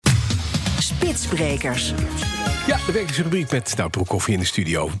Spitsbrekers. Ja, de wekelijkse rubriek met Nout Broekhoff in de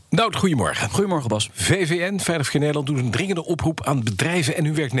studio. Nout, goedemorgen. Goedemorgen, Bas. VVN, Veilig Verkeer Nederland, doet een dringende oproep aan bedrijven en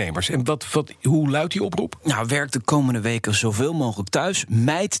hun werknemers. En hoe luidt die oproep? Nou, werk de komende weken zoveel mogelijk thuis.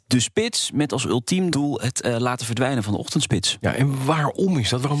 Mijd de spits, met als ultiem doel het laten verdwijnen van de ochtendspits. Ja, en waarom is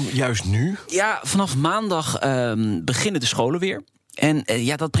dat? Waarom juist nu? Ja, vanaf maandag beginnen de scholen weer. En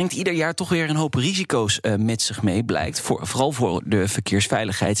dat brengt ieder jaar toch weer een hoop risico's met zich mee, blijkt. Vooral voor de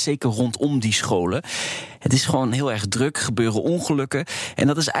verkeersveiligheid, zeker rondom die scholen. Het is gewoon heel erg druk, gebeuren ongelukken. En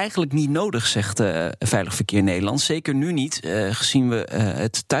dat is eigenlijk niet nodig, zegt Veilig Verkeer Nederland. Zeker nu niet, gezien we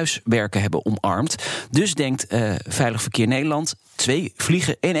het thuiswerken hebben omarmd. Dus denkt Veilig Verkeer Nederland 2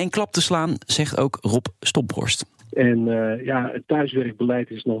 vliegen in 1 klap te slaan, zegt ook Rob Stopbrost. En het thuiswerkbeleid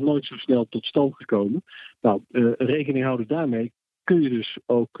is nog nooit zo snel tot stand gekomen. Nou, rekening houden daarmee kun je dus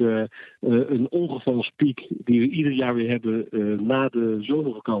ook een ongevalspiek die we ieder jaar weer hebben na de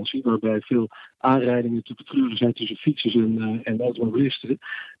zomervakantie, waarbij veel aanrijdingen te betreuren zijn tussen fietsers en automobilisten,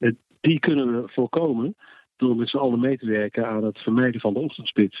 die kunnen we voorkomen door met z'n allen mee te werken aan het vermijden van de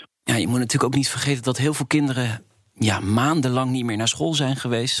ochtendspits. Ja, je moet natuurlijk ook niet vergeten dat heel veel kinderen maandenlang niet meer naar school zijn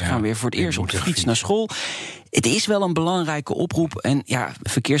geweest. Ze gaan weer voor het eerst op de fiets naar school. Het is wel een belangrijke oproep. En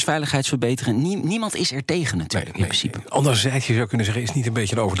verkeersveiligheid verbeteren. Niemand is er tegen natuurlijk, in principe. Anderzijds, je zou kunnen zeggen, is niet een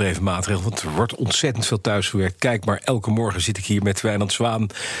beetje een overdreven maatregel. Want er wordt ontzettend veel thuisgewerkt. Kijk maar, elke morgen zit ik hier met Wijnand Zwaan.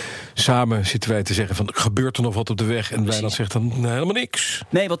 Samen zitten wij te zeggen van, gebeurt er nog wat op de weg? En Wijnand zegt dan helemaal niks.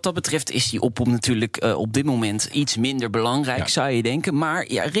 Nee, wat dat betreft is die oproep natuurlijk op dit moment iets minder belangrijk, zou je denken. Maar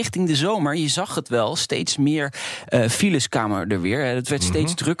richting de zomer, je zag het wel, steeds meer files kwamen er weer. Het werd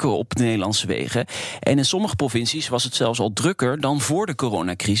steeds drukker op de Nederlandse wegen. En in sommige provincies was het zelfs al drukker dan voor de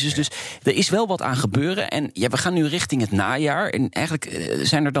coronacrisis. Dus er is wel wat aan gebeuren. En we gaan nu richting het najaar. En eigenlijk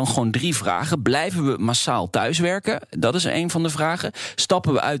zijn er dan gewoon 3 vragen. Blijven we massaal thuiswerken? Dat is een van de vragen.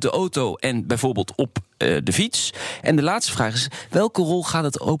 Stappen we uit de auto en bijvoorbeeld op de fiets? En de laatste vraag is, welke rol gaat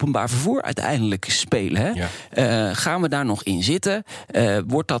het openbaar vervoer uiteindelijk spelen? Hè? Ja. Gaan we daar nog in zitten?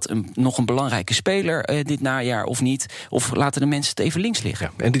 Wordt dat nog een belangrijke speler dit najaar of niet? Of laten de mensen het even links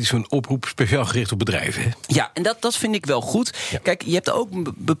liggen? Ja, en dit is een oproep speciaal gericht op bedrijven, hè? Ja, en dat vind ik wel goed. Ja. Kijk, je hebt ook een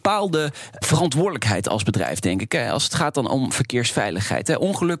bepaalde verantwoordelijkheid als bedrijf, denk ik. Als het gaat dan om verkeersveiligheid. Hè.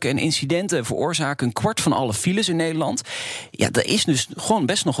 Ongelukken en incidenten veroorzaken 1/4 van alle files in Nederland. Ja, er is dus gewoon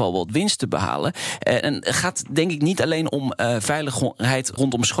best nog wel wat winst te behalen. En het gaat denk ik niet alleen om veiligheid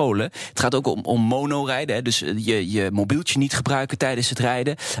rondom scholen. Het gaat ook om monorijden. Hè. Dus je mobieltje niet gebruiken tijdens het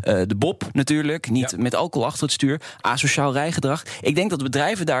rijden. De bob natuurlijk, niet met alcohol achter het stuur. Asociaal rijgedrag. Ik denk dat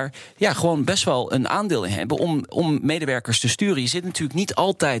bedrijven daar gewoon best wel een aandeel in hebben om medewerkers te sturen. Je zit natuurlijk niet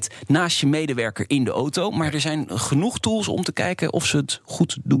altijd naast je medewerker in de auto, maar er zijn genoeg tools om te kijken of ze het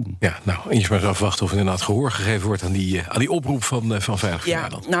goed doen. Ja, nou, eens maar eens afwachten of er inderdaad gehoor gegeven wordt aan die oproep van Veilig Verkeer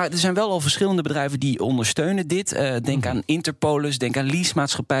Nederland. Nou, er zijn wel al verschillende bedrijven die ondersteunen dit. Denk aan Interpolis, denk aan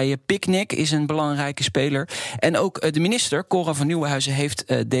leasemaatschappijen. Picnic is een belangrijke speler. En ook de minister, Cora van Nieuwenhuizen, heeft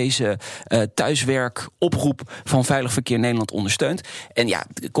deze thuiswerkoproep van Veilig Verkeer Nederland ondersteund. En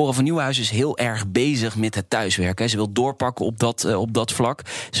Cora van Nieuwenhuizen is heel erg bezig met het thuiswerken. Ze wil doorpakken op dat vlak.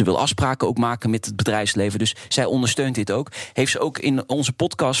 Ze wil afspraken ook maken met het bedrijfsleven. Dus zij ondersteunt dit ook. Heeft ze ook in onze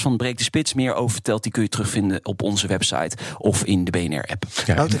podcast van Breek de Spits meer over verteld. Die kun je terugvinden op onze website of in de BNR-app.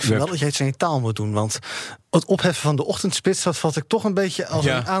 Ja, ik vind wel dat jij iets in je taal moet doen. Want het opheffen van de ochtendspits, dat vat ik toch een beetje als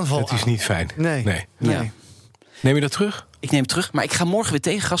een aanval aan. Het is niet fijn. Nee. Neem je dat terug? Ik neem het terug, maar ik ga morgen weer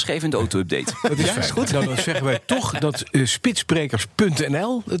tegengas geven in de auto-update. Dat is fijn. Goed. Nou, dan zeggen wij toch dat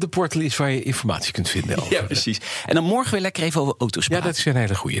spitsbrekers.nl de portal is waar je informatie kunt vinden. Ja, precies. En dan morgen weer lekker even over auto's praten. Ja, dat is een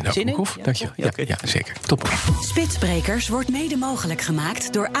hele goeie. Nou, Broekhoff, dank je. Ja, zeker. Top. Spitsbrekers wordt mede mogelijk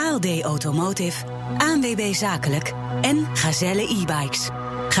gemaakt door ALD Automotive, ANWB Zakelijk en Gazelle e-bikes.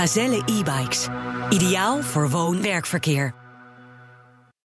 Gazelle e-bikes. Ideaal voor woon-werkverkeer.